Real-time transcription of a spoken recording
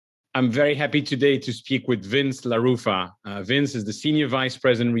I'm very happy today to speak with Vince LaRuffa. Vince is the Senior Vice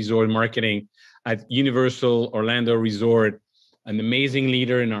President Resort Marketing at Universal Orlando Resort, an amazing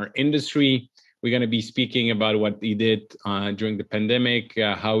leader in our industry. We're going to be speaking about what he did during the pandemic,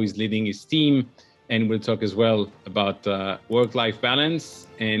 how he's leading his team, and we'll talk as well about work-life balance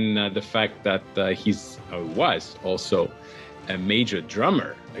and the fact that was also a major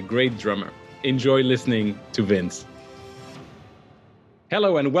drummer, a great drummer. Enjoy listening to Vince.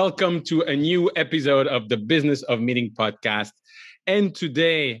 Hello and welcome to a new episode of the Business of Meeting podcast. And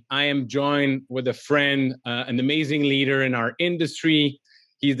today I am joined with a friend, an amazing leader in our industry.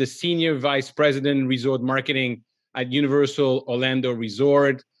 He's the Senior Vice President Resort Marketing at Universal Orlando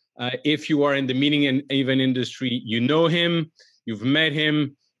Resort. If you are in the meeting and event industry, you know him, you've met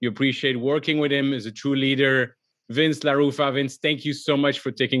him, you appreciate working with him as a true leader. Vince LaRuffa. Vince, thank you so much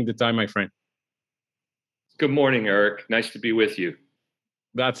for taking the time, my friend. Good morning, Eric. Nice to be with you.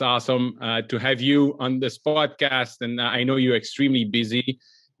 That's awesome to have you on this podcast. And I know you're extremely busy,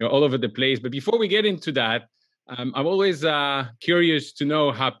 you're all over the place. But before we get into that, I'm always curious to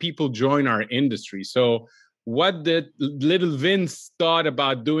know how people join our industry. So what did little Vince thought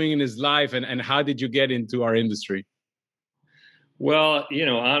about doing in his life and how did you get into our industry? Well,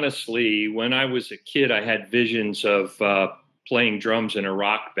 honestly, when I was a kid, I had visions of playing drums in a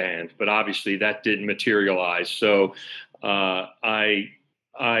rock band, but obviously that didn't materialize. So I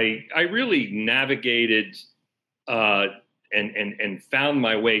really navigated and found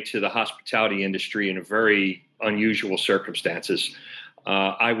my way to the hospitality industry in a very unusual circumstances.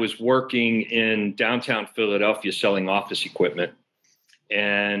 I was working in downtown Philadelphia selling office equipment,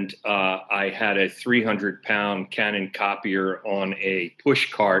 and I had a 300-pound Canon copier on a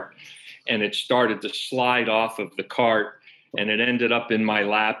push cart, and it started to slide off of the cart, and it ended up in my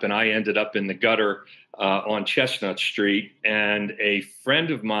lap, and I ended up in the gutter on Chestnut Street. And a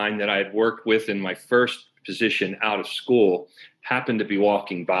friend of mine that I had worked with in my first position out of school happened to be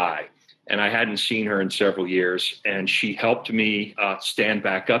walking by, and I hadn't seen her in several years. And she helped me stand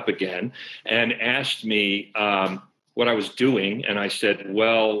back up again and asked me what I was doing. And I said,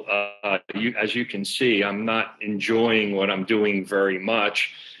 well, as you can see, I'm not enjoying what I'm doing very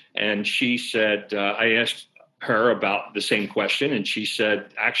much. And she said, I asked her about the same question, and she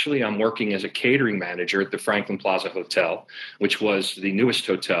said, actually, I'm working as a catering manager at the Franklin Plaza Hotel, which was the newest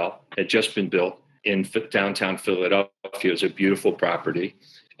hotel, had just been built in downtown Philadelphia. It was a beautiful property,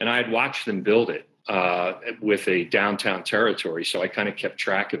 and I had watched them build it with a downtown territory, so I kind of kept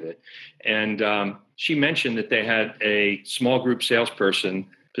track of it. And she mentioned that they had a small group salesperson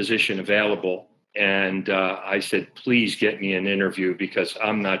position available, and I said, please get me an interview because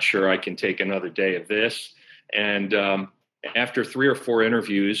I'm not sure I can take another day of this. And after 3 or 4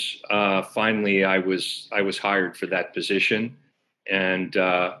 interviews, finally I was hired for that position. And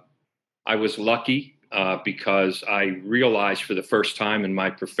I was lucky because I realized for the first time in my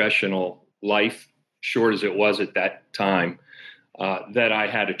professional life, short as it was at that time, that I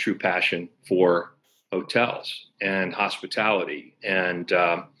had a true passion for hotels and hospitality. And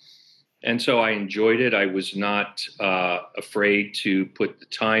so I enjoyed it. I was not afraid to put the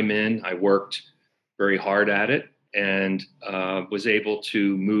time in. I worked very hard at it, and was able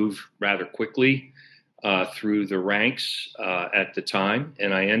to move rather quickly through the ranks at the time.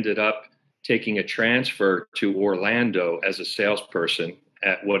 And I ended up taking a transfer to Orlando as a salesperson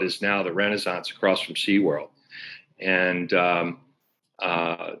at what is now the Renaissance across from SeaWorld. And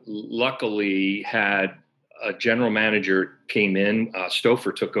luckily had a general manager came in,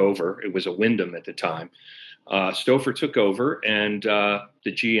 Stouffer took over. It was a Wyndham at the time. Stouffer took over, and the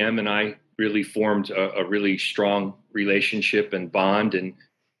GM and I really formed a really strong relationship and bond. And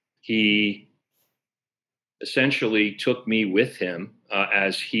he essentially took me with him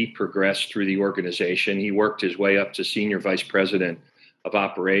as he progressed through the organization. He worked his way up to Senior Vice President of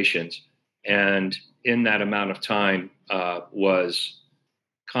Operations. And in that amount of time was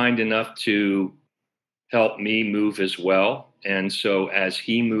kind enough to help me move as well. And so as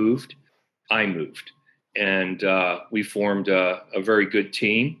he moved, I moved. And we formed a very good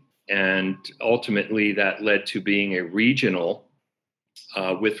team. And ultimately, that led to being a regional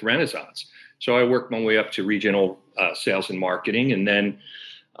with Renaissance. So I worked my way up to regional sales and marketing. And then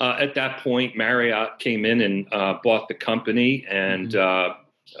at that point, Marriott came in and bought the company. And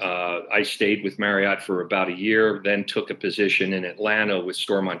I stayed with Marriott for about a year, then took a position in Atlanta with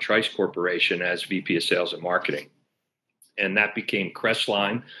Stormont Trice Corporation as VP of Sales and Marketing. And that became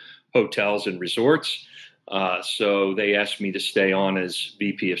Crestline Hotels and Resorts. So they asked me to stay on as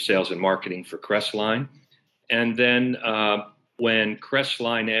VP of Sales and Marketing for Crestline. And then when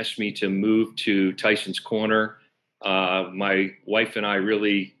Crestline asked me to move to Tyson's Corner, my wife and I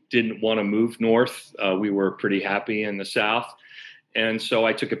really didn't want to move north. We were pretty happy in the South. And so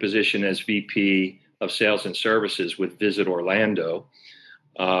I took a position as VP of Sales and Services with Visit Orlando.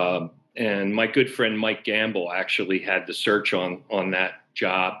 And my good friend Mike Gamble actually had the search on that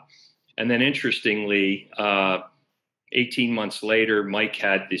job. And then interestingly, 18 months later, Mike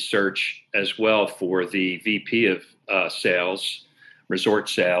had the search as well for the VP of sales, resort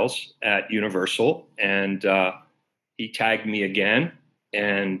sales at Universal. And he tagged me again.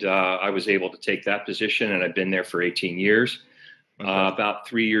 And I was able to take that position. And I've been there for 18 years. About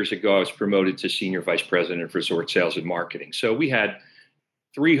 3 years ago, I was promoted to Senior Vice President of Resort Sales and Marketing. So we had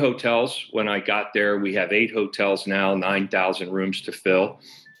 3 hotels when I got there. We have 8 hotels now, 9,000 rooms to fill.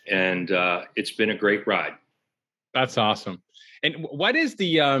 And it's been a great ride. That's awesome. And what is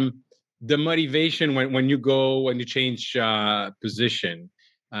the motivation when you change position?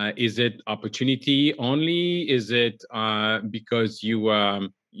 Is it opportunity only? Is it because you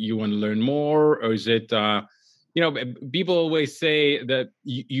want to learn more, or is it people always say that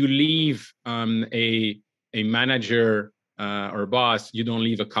you leave a manager or a boss, you don't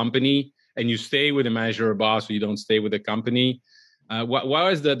leave a company, and you stay with a manager or boss, or you don't stay with a company.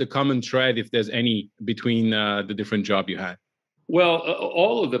 What is the common thread, if there's any, between the different job you had? Well,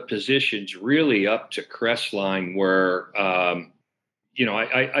 all of the positions really up to Crestline were,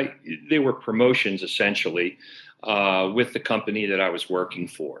 they were promotions essentially with the company that I was working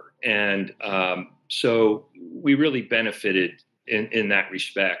for. And so we really benefited in that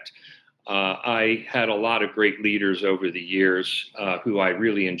respect. I had a lot of great leaders over the years who I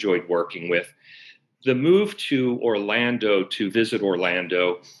really enjoyed working with. The move to Orlando, to Visit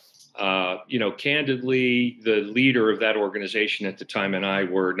Orlando, candidly, the leader of that organization at the time and I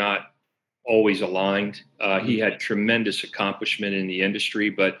were not always aligned. He had tremendous accomplishment in the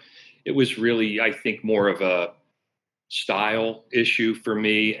industry, but it was really, I think, more of a style issue for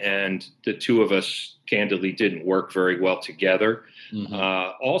me. And the two of us candidly didn't work very well together.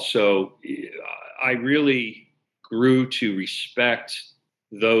 Also, I really grew to respect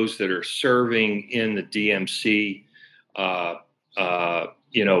those that are serving in the DMC,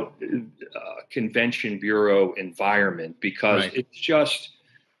 convention bureau environment, because it's just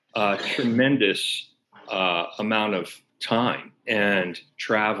a tremendous amount of time and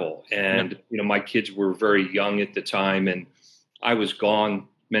travel. And, my kids were very young at the time, and I was gone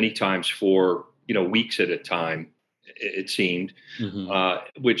many times for, weeks at a time, it seemed,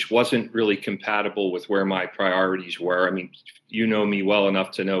 which wasn't really compatible with where my priorities were. I mean, you know me well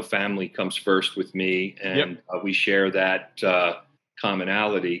enough to know family comes first with me, and we share that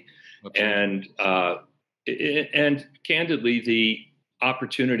commonality. And candidly, the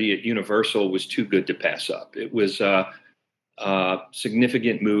opportunity at Universal was too good to pass up. It was a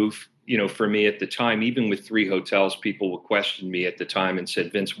significant move, for me at the time. Even with 3 hotels, people would question me at the time and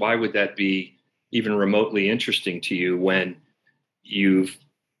said, "Vince, why would that be even remotely interesting to you when you've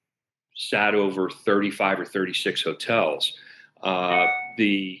sat over 35 or 36 hotels?"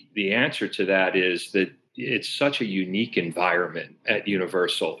 The answer to that is that it's such a unique environment at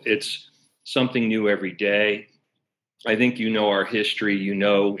Universal. It's something new every day. I think our history. You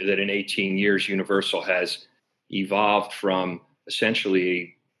know that in 18 years, Universal has evolved from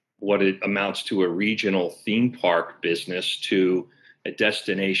essentially what it amounts to a regional theme park business to a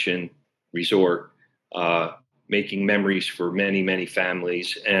destination resort, making memories for many, many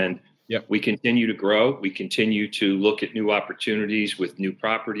families. And we continue to grow. We continue to look at new opportunities with new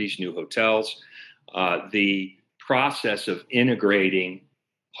properties, new hotels. The process of integrating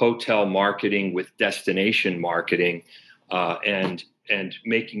hotel marketing with destination marketing, and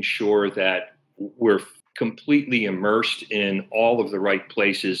making sure that we're completely immersed in all of the right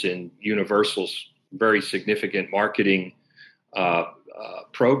places in Universal's very significant marketing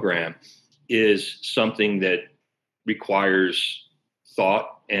program, is something that requires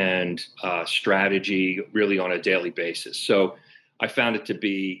thought and strategy really on a daily basis. So I found it to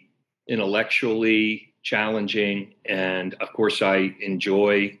be intellectually challenging. And of course, I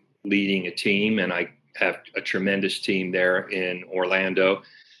enjoy leading a team, and I have a tremendous team there in Orlando.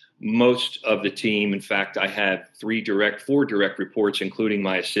 Most of the team, in fact, I have 4 direct reports, including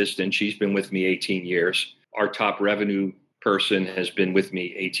my assistant. She's been with me 18 years. Our top revenue person has been with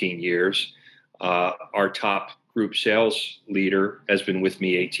me 18 years. Our top group sales leader has been with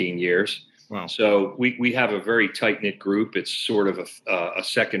me 18 years. Wow. So we have a very tight-knit group. It's sort of a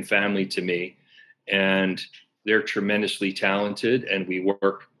second family to me, and they're tremendously talented, and we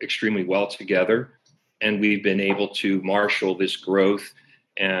work extremely well together. And we've been able to marshal this growth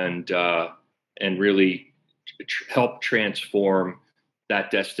and really help transform that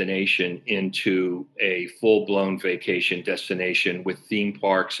destination into a full-blown vacation destination with theme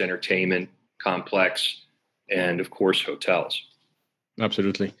parks, entertainment complex, and of course hotels.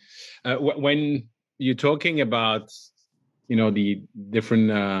 Absolutely. When you're talking about, the different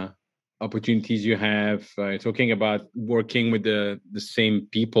opportunities you have, talking about working with the same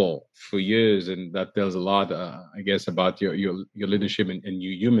people for years, and that tells a lot, I guess, about your leadership and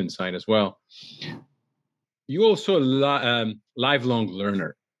your human side as well. You also lifelong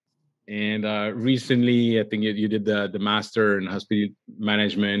learner, and recently, I think you did the master in hospitality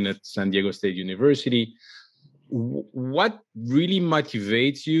management at San Diego State University. What really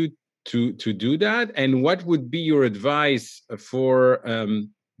motivates you to do that, and what would be your advice for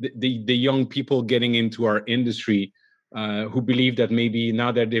the young people getting into our industry who believe that maybe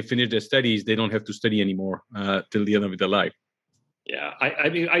now that they finished their studies, they don't have to study anymore till the end of their life? Yeah, I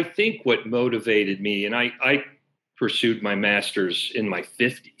mean, I think what motivated me, and I pursued my master's in my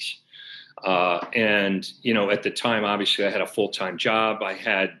 50s. And, at the time, obviously, I had a full-time job.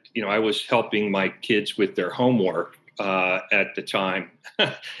 I was helping my kids with their homework at the time,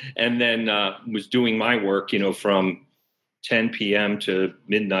 and then was doing my work, from 10 p.m. to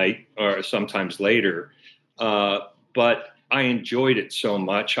midnight or sometimes later. But I enjoyed it so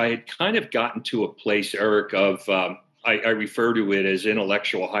much. I had kind of gotten to a place, Eric, of I refer to it as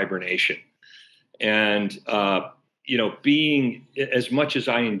intellectual hibernation. And, being as much as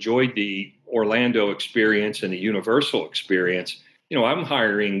I enjoyed the Orlando experience and the Universal experience, I'm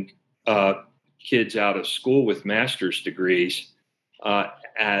hiring kids out of school with master's degrees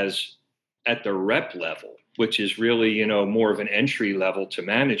as at the rep level, which is really, more of an entry level to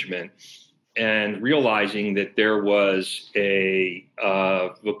management, and realizing that there was a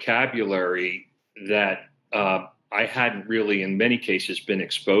vocabulary that I hadn't really, in many cases, been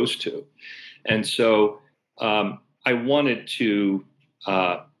exposed to. And so I wanted to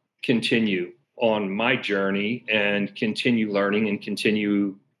continue on my journey and continue learning and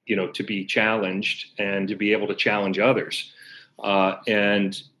continue, to be challenged and to be able to challenge others.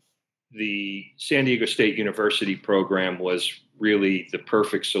 And the San Diego State University program was really the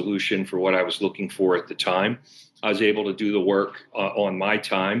perfect solution for what I was looking for at the time. I was able to do the work on my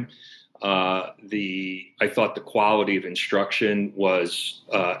time. I thought the quality of instruction was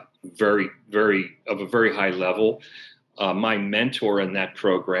very, very of a very high level. My mentor in that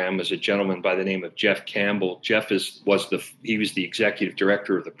program is a gentleman by the name of Jeff Campbell. Jeff was the executive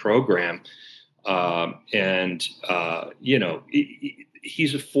director of the program, and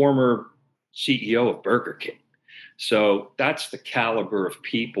he's a former CEO of Burger King. So that's the caliber of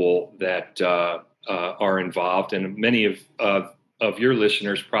people that are involved, and many of your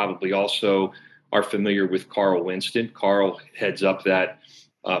listeners probably also are familiar with Carl Winston. Carl heads up that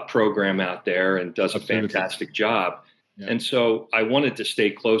program out there and does a fantastic job. Yeah. And so I wanted to stay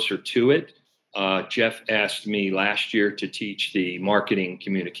closer to it. Jeff asked me last year to teach the marketing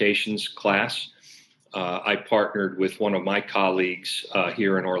communications class. I partnered with one of my colleagues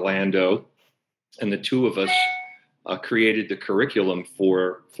here in Orlando, and the two of us created the curriculum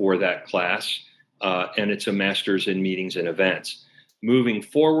for that class, and it's a master's in meetings and events. Moving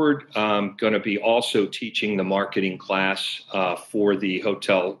forward, I'm going to be also teaching the marketing class for the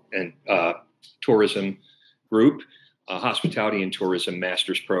hotel and tourism group, hospitality and tourism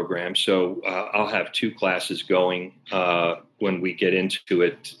master's program. So I'll have two classes going when we get into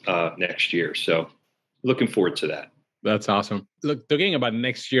it next year. So looking forward to that. That's awesome. Look, talking about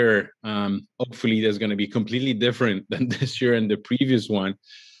next year, hopefully there's going to be completely different than this year and the previous one.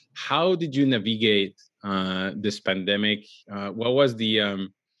 How did you navigate this pandemic? What was the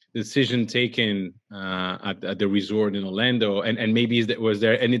decision taken at the resort in Orlando? And maybe was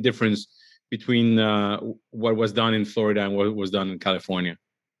there any difference between what was done in Florida and what was done in California?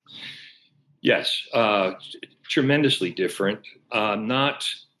 Yes, tremendously different. Not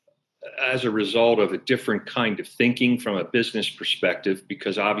as a result of a different kind of thinking from a business perspective,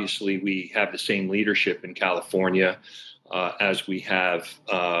 because obviously we have the same leadership in California as we have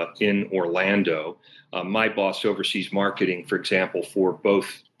in Orlando. My boss oversees marketing, for example, for both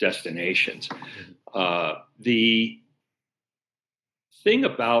destinations. The thing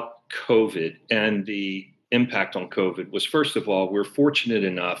about COVID and the impact on COVID was, first of all, we're fortunate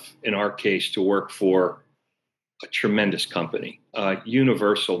enough in our case to work for a tremendous company.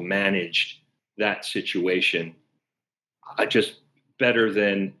 Universal managed that situation just better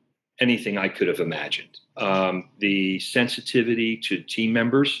than anything I could have imagined. The sensitivity to team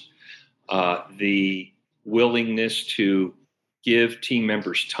members, the willingness to give team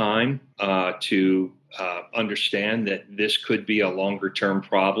members time to understand that this could be a longer term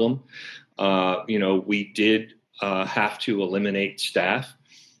problem. We did have to eliminate staff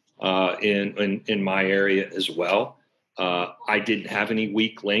in my area as well. I didn't have any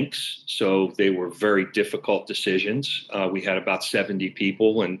weak links, so they were very difficult decisions. We had about 70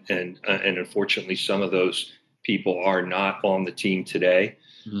 people, and unfortunately, some of those people are not on the team today.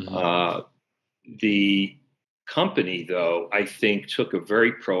 Mm-hmm. The company, though, I think took a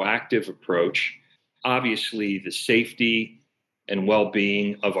very proactive approach. Obviously, the safety and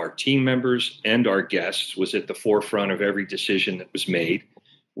well-being of our team members and our guests was at the forefront of every decision that was made.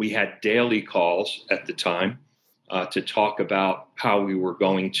 We had daily calls at the time to talk about how we were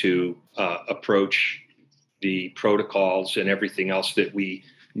going to approach the protocols and everything else that we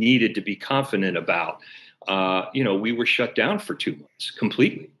needed to be confident about. We were shut down for 2 months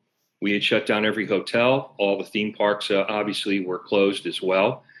completely. We had shut down every hotel. All the theme parks obviously were closed as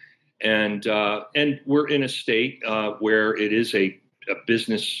well. And we're in a state where it is a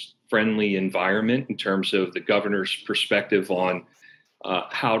business-friendly environment in terms of the governor's perspective on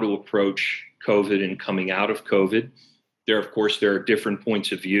how to approach COVID and coming out of COVID. Of course, there are different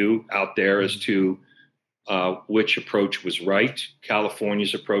points of view out there as to which approach was right.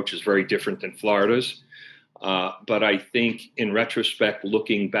 California's approach is very different than Florida's. But I think in retrospect,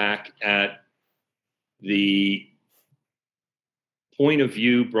 looking back at the point of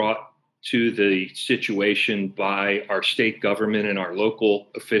view brought to the situation by our state government and our local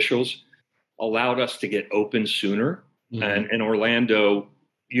officials allowed us to get open sooner. Mm-hmm. And Orlando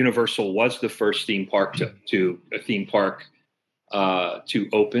Universal was the first theme park to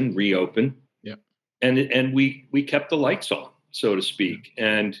reopen. Yeah. And we kept the lights on, so to speak.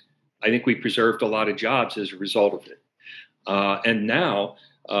 And I think we preserved a lot of jobs as a result of it. And now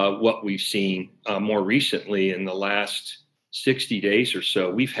what we've seen more recently in the last 60 days or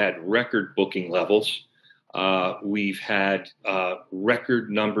so, we've had record booking levels. We've had record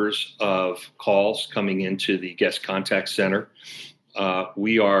numbers of calls coming into the guest contact center.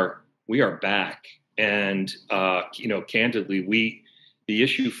 We are back. And, candidly, the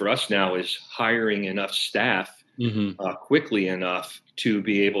issue for us now is hiring enough staff quickly enough to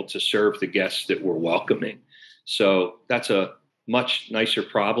be able to serve the guests that we're welcoming. So that's a much nicer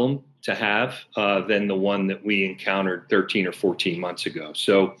problem to have than the one that we encountered 13 or 14 months ago.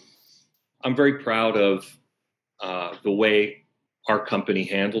 So I'm very proud of the way our company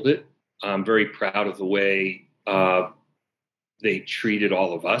handled it. I'm very proud of the way they treated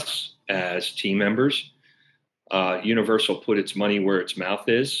all of us as team members. Universal put its money where its mouth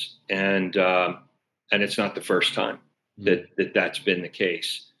is, and it's not the first time that's been the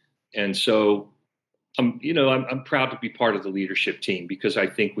case. And so, I'm proud to be part of the leadership team because I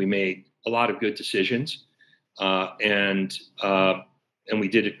think we made a lot of good decisions, and we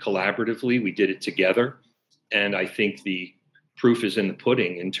did it collaboratively. We did it together, and I think the proof is in the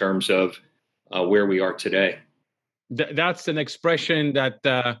pudding in terms of where we are today. That's an expression that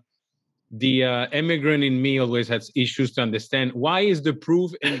the immigrant in me always has issues to understand. Why is the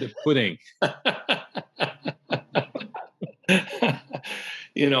proof in the pudding?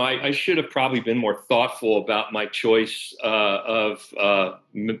 I should have probably been more thoughtful about my choice of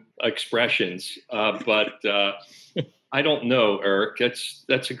expressions, but I don't know, Eric.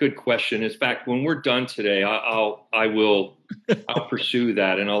 That's a good question. In fact, when we're done today, I'll pursue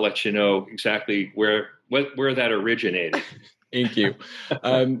that, and I'll let you know exactly where that originated. Thank you.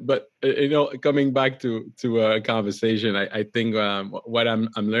 But coming back to a conversation, I think what I'm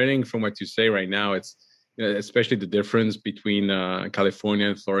learning from what you say right now, it's especially the difference between California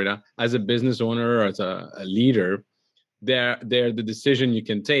and Florida. As a business owner, or as a leader, they're the decision you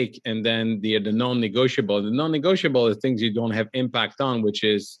can take, and then the non-negotiable. The non-negotiable are things you don't have impact on, which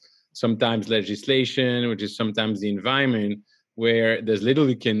is sometimes legislation, which is sometimes the environment, where there's little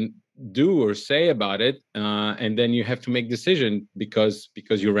you can do or say about it, and then you have to make decision because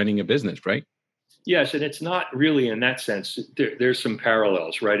you're running a business, right? Yes, and it's not really in that sense. There's some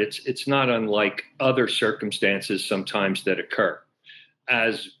parallels, right? It's not unlike other circumstances sometimes that occur.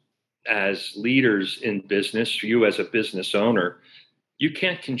 As leaders in business, you as a business owner, you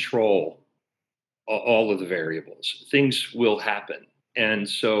can't control all of the variables. Things will happen, and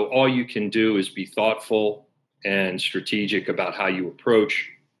so all you can do is be thoughtful and strategic about how you approach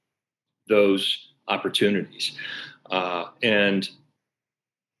those opportunities.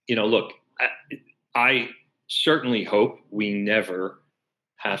 Look, I certainly hope we never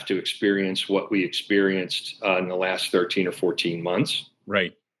have to experience what we experienced in the last 13 or 14 months.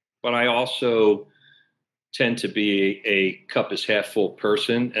 Right. But I also tend to be a cup is half full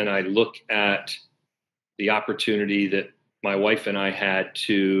person, and I look at the opportunity that my wife and I had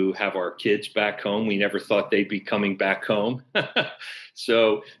to have our kids back home. We never thought they'd be coming back home.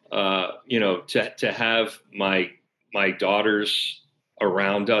 So, to have my my daughters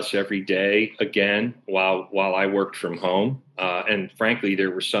around us every day again while I worked from home. And frankly,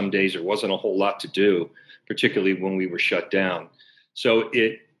 there were some days there wasn't a whole lot to do, particularly when we were shut down. So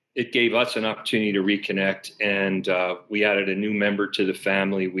it gave us an opportunity to reconnect, and we added a new member to the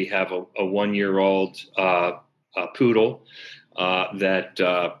family. We have a 1-year-old poodle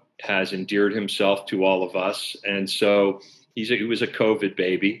that has endeared himself to all of us, and so he was a COVID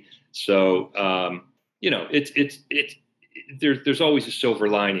baby. So there's always a silver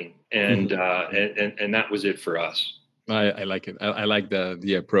lining, and and that was it for us. I like it. I like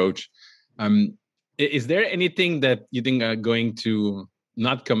the approach. Is there anything that you think are going to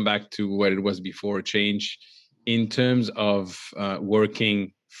not come back to what it was before, change in terms of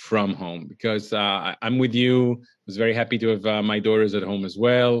working from home? Because I'm with you. I was very happy to have my daughters at home as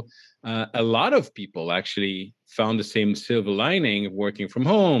well. A lot of people actually found the same silver lining of working from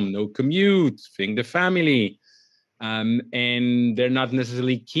home, no commute, seeing the family. And they're not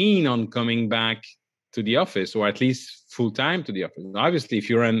necessarily keen on coming back to the office, or at least full time to the office. Obviously, if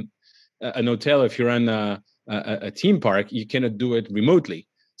you're in an hotel, if you're in a theme park, you cannot do it remotely.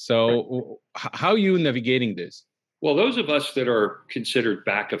 So, how are you navigating this? Well, those of us that are considered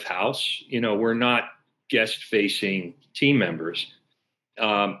back of house, we're not guest facing team members.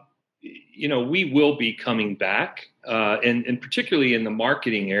 We will be coming back, and particularly in the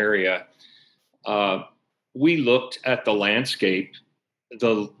marketing area. We looked at the landscape.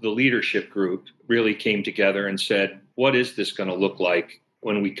 The leadership group really came together and said, what is this going to look like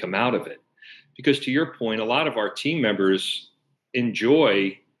when we come out of it? Because to your point, a lot of our team members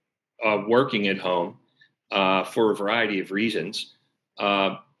enjoy working at home for a variety of reasons.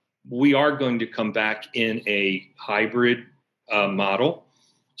 We are going to come back in a hybrid model.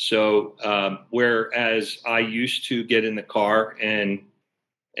 So whereas I used to get in the car and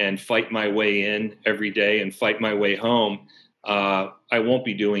fight my way in every day and fight my way home, I won't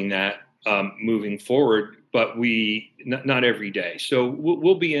be doing that moving forward, but not every day. So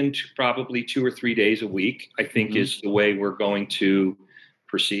we'll be in probably 2 or 3 days a week, I think is the way we're going to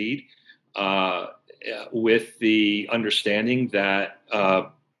proceed, with the understanding that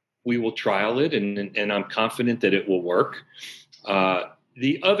we will trial it, and I'm confident that it will work.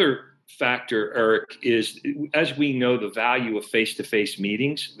 The other factor, Eric, is as we know the value of face-to-face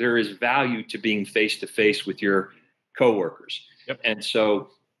meetings, there is value to being face-to-face with your coworkers. Yep. And so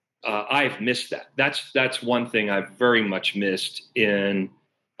I've missed that. That's one thing I've very much missed in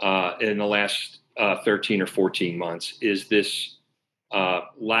the last 13 or 14 months is this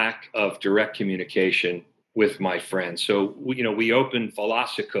lack of direct communication with my friends. So we opened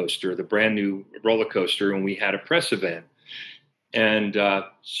Velocicoaster, the brand new roller coaster, and we had a press event. And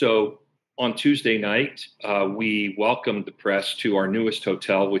so on Tuesday night, we welcomed the press to our newest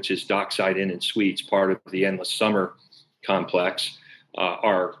hotel, which is Dockside Inn and Suites, part of the Endless Summer complex,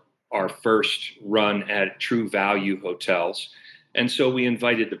 our first run at True Value Hotels. And so we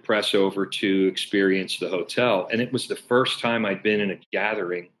invited the press over to experience the hotel. And it was the first time I'd been in a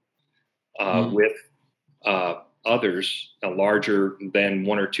gathering with others, larger than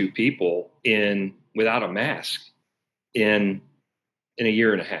 1 or 2 people, without a mask in a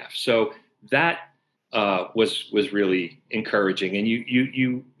year and a half. So that was really encouraging, and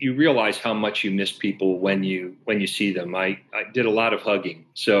you realize how much you miss people when you see them. I did a lot of hugging,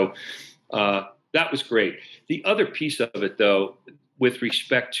 so that was great. The other piece of it, though, with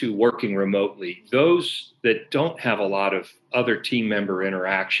respect to working remotely, those that don't have a lot of other team member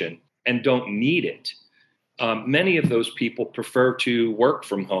interaction and don't need it, many of those people prefer to work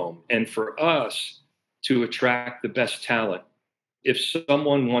from home. And for us to attract the best talent, if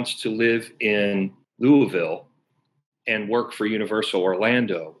someone wants to live in Louisville and work for Universal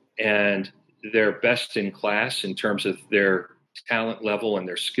Orlando and they're best in class in terms of their talent level and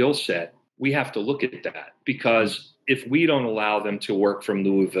their skill set, we have to look at that, because if we don't allow them to work from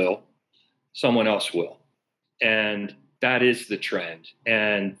Louisville, someone else will. And that is the trend,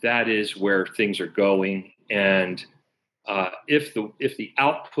 and that is where things are going. And if the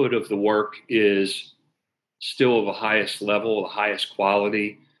output of the work is still of the highest level, the highest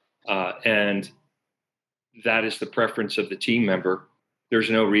quality, and that is the preference of the team member,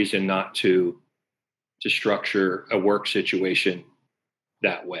 there's no reason not to structure a work situation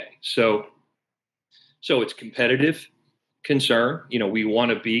that way. So it's competitive concern. We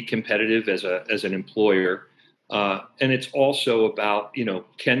want to be competitive as an employer, and it's also about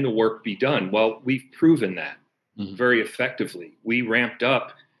can the work be done? Well, we've proven that very effectively. We ramped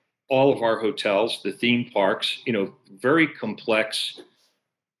up all of our hotels, the theme parks, very complex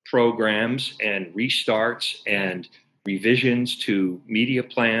programs and restarts and revisions to media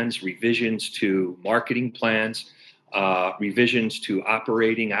plans, revisions to marketing plans. revisions to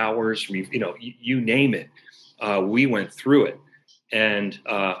operating hours, you name it. We went through it, and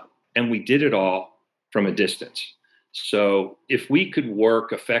we did it all from a distance. So if we could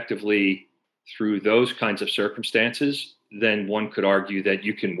work effectively through those kinds of circumstances, then one could argue that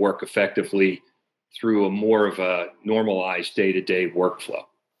you can work effectively through a more of a normalized day-to-day workflow.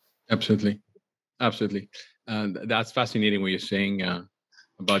 Absolutely. Absolutely. That's fascinating what you're saying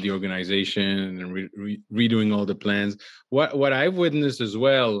about the organization and redoing all the plans. What I've witnessed as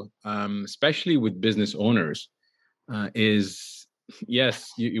well, especially with business owners, is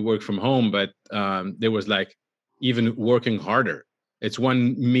yes, you work from home, but there was like even working harder. It's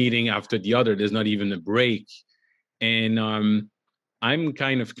one meeting after the other. There's not even a break. And I'm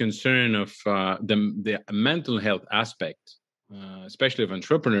kind of concerned of the mental health aspect, especially of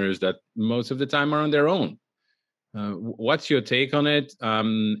entrepreneurs that most of the time are on their own. What's your take on it?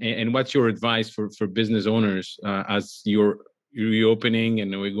 And what's your advice for business owners as you're reopening and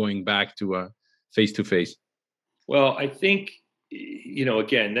we're going back to face-to-face? Well, I think,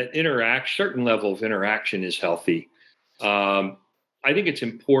 again, that certain level of interaction is healthy. I think it's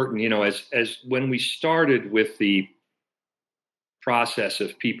important, as when we started with the process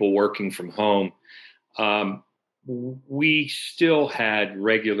of people working from home, we still had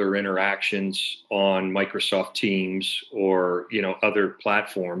regular interactions on Microsoft Teams or other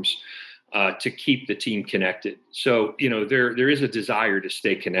platforms to keep the team connected. So there is a desire to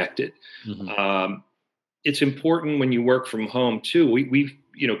stay connected. Mm-hmm. It's important when you work from home too. We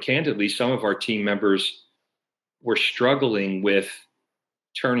candidly, some of our team members were struggling with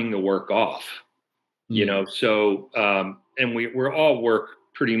turning the work off. Mm-hmm. And we're all work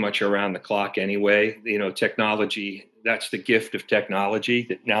pretty much around the clock anyway. Technology, that's the gift of technology,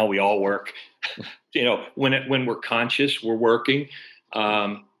 that now we all work, when we're conscious, we're working.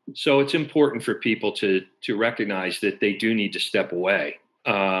 So it's important for people to recognize that they do need to step away.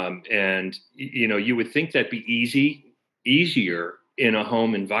 And you would think that'd be easier in a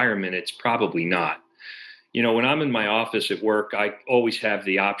home environment. It's probably not. When I'm in my office at work, I always have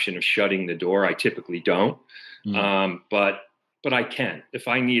the option of shutting the door. I typically don't. Mm. But I can. If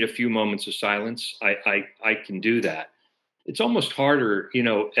I need a few moments of silence, I can do that. It's almost harder,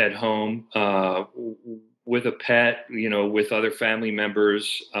 at home with a pet, with other family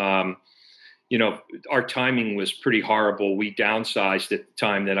members. Our timing was pretty horrible. We downsized at the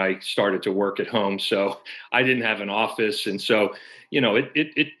time that I started to work at home, so I didn't have an office, and so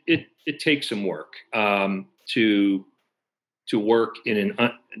it takes some work to work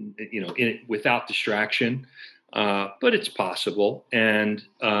without distraction. But it's possible. And,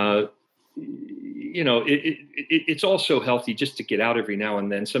 it's also healthy just to get out every now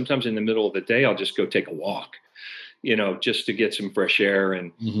and then. Sometimes in the middle of the day, I'll just go take a walk, just to get some fresh air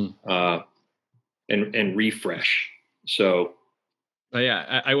and, mm-hmm. And refresh. So.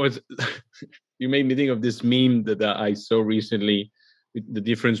 Yeah, I was, you made me think of this meme that I saw recently, the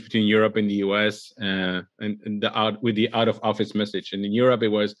difference between Europe and the US, and the out of office message. And in Europe, it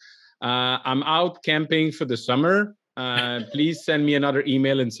was, I'm out camping for the summer. Please send me another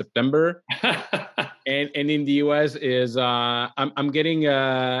email in September. and in the US is I'm getting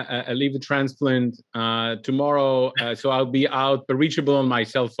a liver transplant tomorrow, so I'll be out, but reachable on my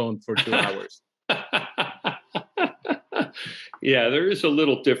cell phone for 2 hours. Yeah, there is a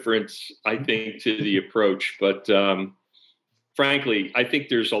little difference, I think, to the approach, but frankly, I think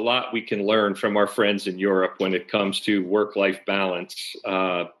there's a lot we can learn from our friends in Europe when it comes to work-life balance.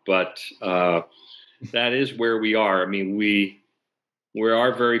 But that is where we are. I mean, we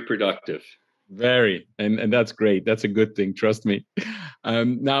are very productive. Very, and that's great. That's a good thing. Trust me.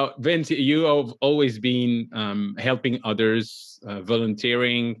 Now, Vince, you have always been helping others,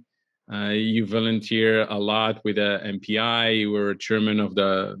 volunteering. You volunteer a lot with the MPI. You were chairman of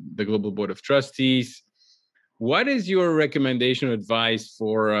the Global Board of Trustees. What is your recommendation or advice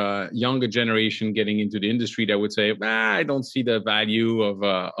for younger generation getting into the industry that would say, I don't see the value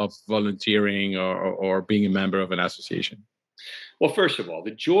of volunteering or being a member of an association? Well, first of all,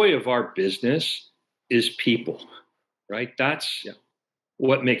 the joy of our business is people, right? That's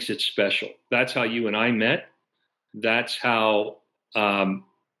what makes it special. That's how you and I met. That's how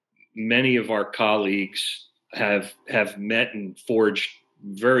many of our colleagues have met and forged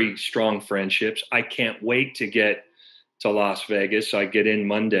very strong friendships. I can't wait to get to Las Vegas. I get in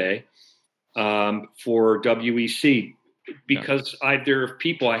Monday for WEC because there are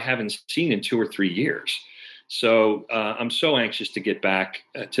people I haven't seen in 2 or 3 years. So I'm so anxious to get back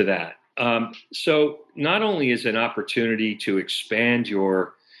to that. So not only is it an opportunity to expand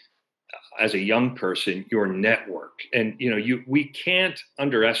as a young person, your network, and we can't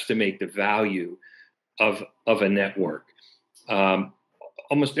underestimate the value of a network. Um,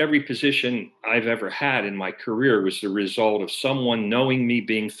 Almost every position I've ever had in my career was the result of someone knowing me,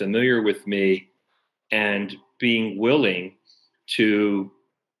 being familiar with me, and being willing to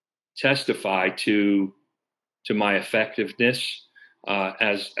testify to my effectiveness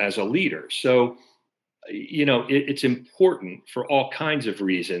as a leader. So, it's important for all kinds of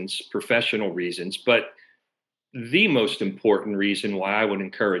reasons, professional reasons, but the most important reason why I would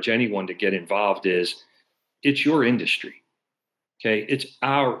encourage anyone to get involved is it's your industry. Okay. It's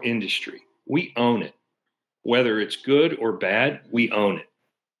our industry. We own it. Whether it's good or bad, we own it.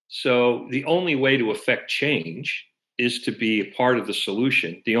 So the only way to affect change is to be a part of the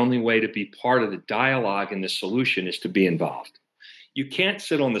solution. The only way to be part of the dialogue and the solution is to be involved. You can't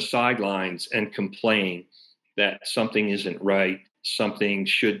sit on the sidelines and complain that something isn't right, something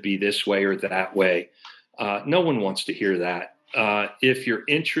should be this way or that way. No one wants to hear that. If you're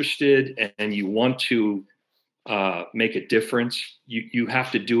interested and you want to make a difference, you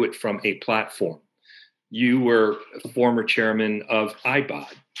have to do it from a platform. You were a former chairman of IBOD.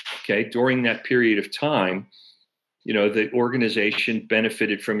 Okay, during that period of time, the organization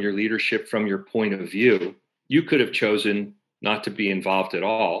benefited from your leadership, from your point of view. You could have chosen not to be involved at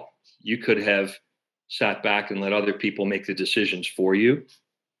all. You could have sat back and let other people make the decisions for you.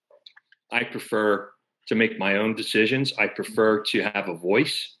 I prefer to make my own decisions. I prefer to have a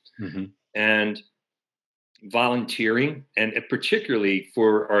voice. Mm-hmm. And volunteering, and particularly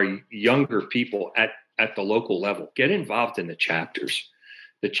for our younger people at the local level, get involved in the chapters.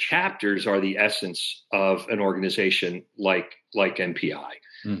 The chapters are the essence of an organization like MPI.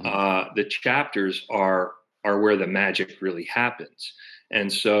 Mm-hmm. The chapters are where the magic really happens.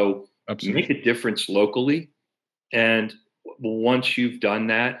 And so Absolutely. Make a difference locally. And once you've done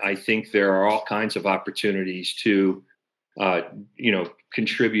that, I think there are all kinds of opportunities to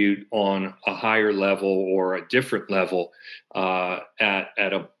contribute on a higher level or a different level at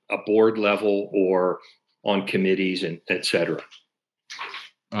a board level or on committees and et cetera.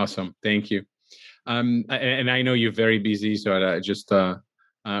 Awesome. Thank you. And I know you're very busy, so I just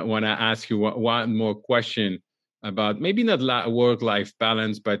want to ask you one more question about maybe not work-life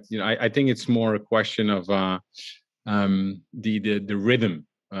balance, but I think it's more a question of the rhythm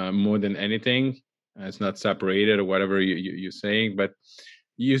more than anything. It's not separated or whatever you're saying, but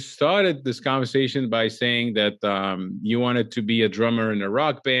you started this conversation by saying that you wanted to be a drummer in a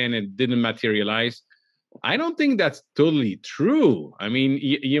rock band and didn't materialize. I don't think that's totally true. I mean,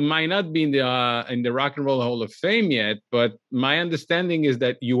 you might not be in the Rock and Roll Hall of Fame yet, but my understanding is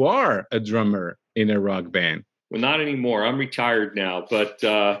that you are a drummer in a rock band. Well, not anymore. I'm retired now, but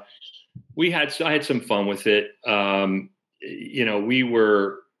I had some fun with it. We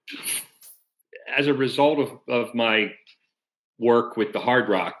were, as a result of my work with the Hard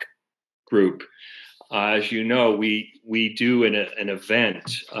Rock group, as you know, we do an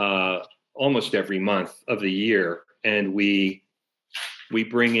event almost every month of the year, and we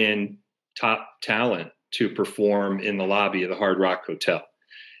bring in top talent to perform in the lobby of the Hard Rock Hotel.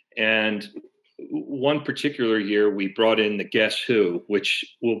 And one particular year, we brought in the Guess Who, which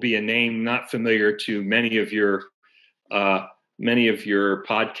will be a name not familiar to many of your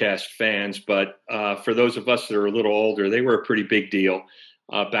podcast fans, but for those of us that are a little older, they were a pretty big deal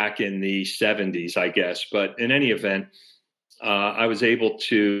back in the 70s, I guess. But in any event, I was able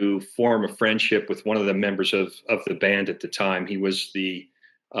to form a friendship with one of the members of the band at the time. He was the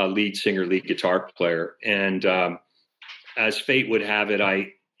lead singer, lead guitar player. And as fate would have it,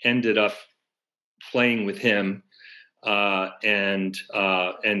 I ended up playing with him and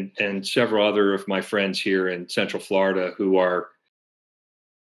several other of my friends here in Central Florida who are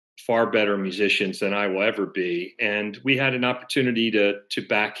far better musicians than I will ever be. And we had an opportunity to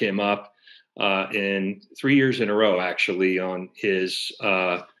back him up in 3 years in a row, actually, on his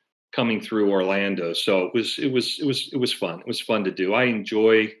coming through Orlando. So it was fun. It was fun to do. I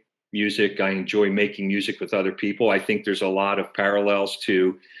enjoy music. I enjoy making music with other people. I think there's a lot of parallels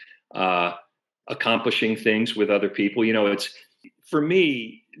to accomplishing things with other people. It's, for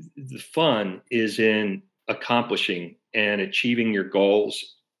me, the fun is in accomplishing and achieving your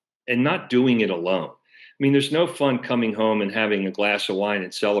goals and not doing it alone. I mean, there's no fun coming home and having a glass of wine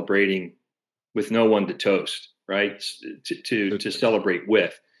and celebrating with no one to toast, right? To celebrate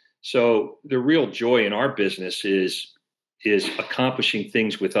with. So the real joy in our business is accomplishing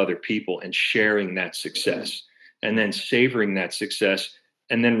things with other people and sharing that success, and then savoring that success,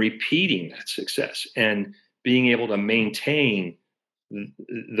 and then repeating that success and being able to maintain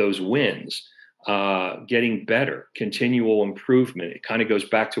those wins, getting better, continual improvement. It kind of goes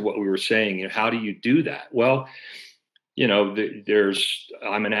back to what we were saying. How do you do that? Well,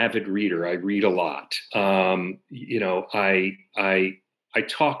 I'm an avid reader. I read a lot. I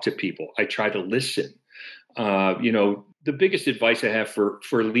talk to people. I try to listen. The biggest advice I have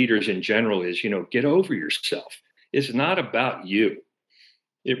for leaders in general is, get over yourself. It's not about you.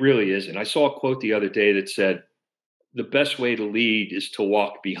 It really isn't. I saw a quote the other day that said, the best way to lead is to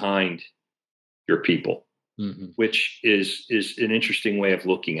walk behind your people, which is an interesting way of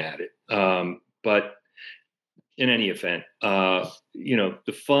looking at it. But in any event,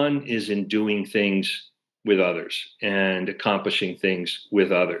 the fun is in doing things with others and accomplishing things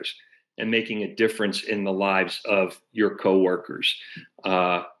with others and making a difference in the lives of your coworkers.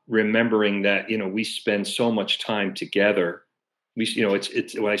 Remembering that, we spend so much time together.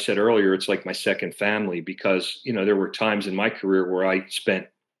 It's what I said earlier, it's like my second family, because, there were times in my career where I spent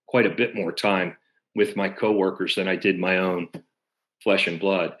quite a bit more time with my coworkers than I did my own flesh and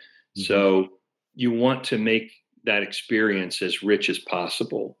blood. Mm-hmm. So you want to make that experience as rich as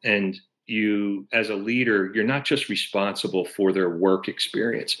possible. And you, as a leader, you're not just responsible for their work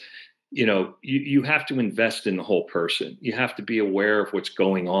experience. You have to invest in the whole person. You have to be aware of what's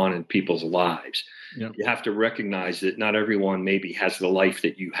going on in people's lives. Yep. You have to recognize that not everyone maybe has the life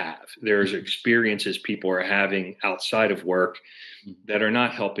that you have. There's experiences people are having outside of work that are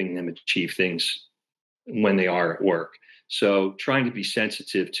not helping them achieve things when they are at work. So trying to be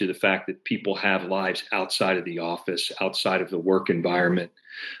sensitive to the fact that people have lives outside of the office, outside of the work environment,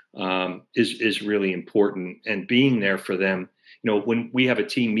 is really important. And being there for them. When we have a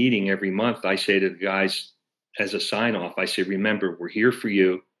team meeting every month, I say to the guys as a sign off, I say, remember, we're here for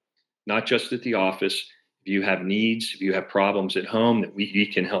you, not just at the office. If you have needs, if you have problems at home that we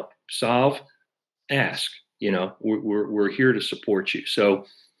can help solve, ask. We're here to support you. So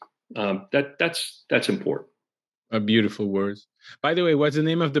that's important. Beautiful words. By the way, what's the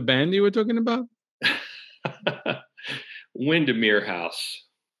name of the band you were talking about? Windermere House.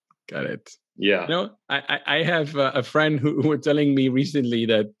 Got it. Yeah. I have a friend who were telling me recently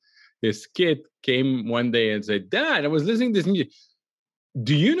that his kid came one day and said, Dad, I was listening to this music.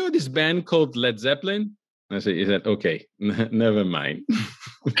 Do you know this band called Led Zeppelin? And I said, he said, okay, never mind.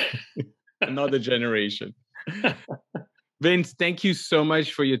 Another generation. Vince, thank you so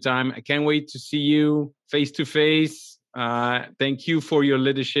much for your time. I can't wait to see you face to face. Thank you for your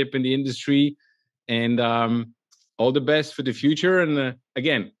leadership in the industry, and all the best for the future. And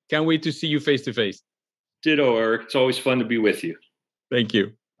again, can't wait to see you face to face. Ditto, Eric. It's always fun to be with you. Thank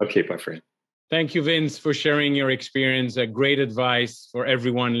you. Okay, my friend. Thank you, Vince, for sharing your experience. Great advice for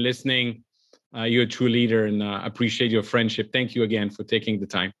everyone listening. You're a true leader, and appreciate your friendship. Thank you again for taking the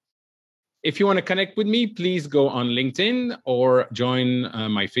time. If you want to connect with me, please go on LinkedIn or join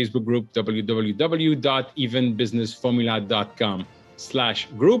my Facebook group,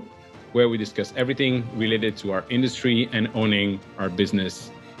 www.evenbusinessformula.com/group, where we discuss everything related to our industry and owning our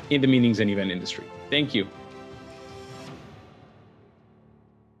business in the meetings and event industry. Thank you.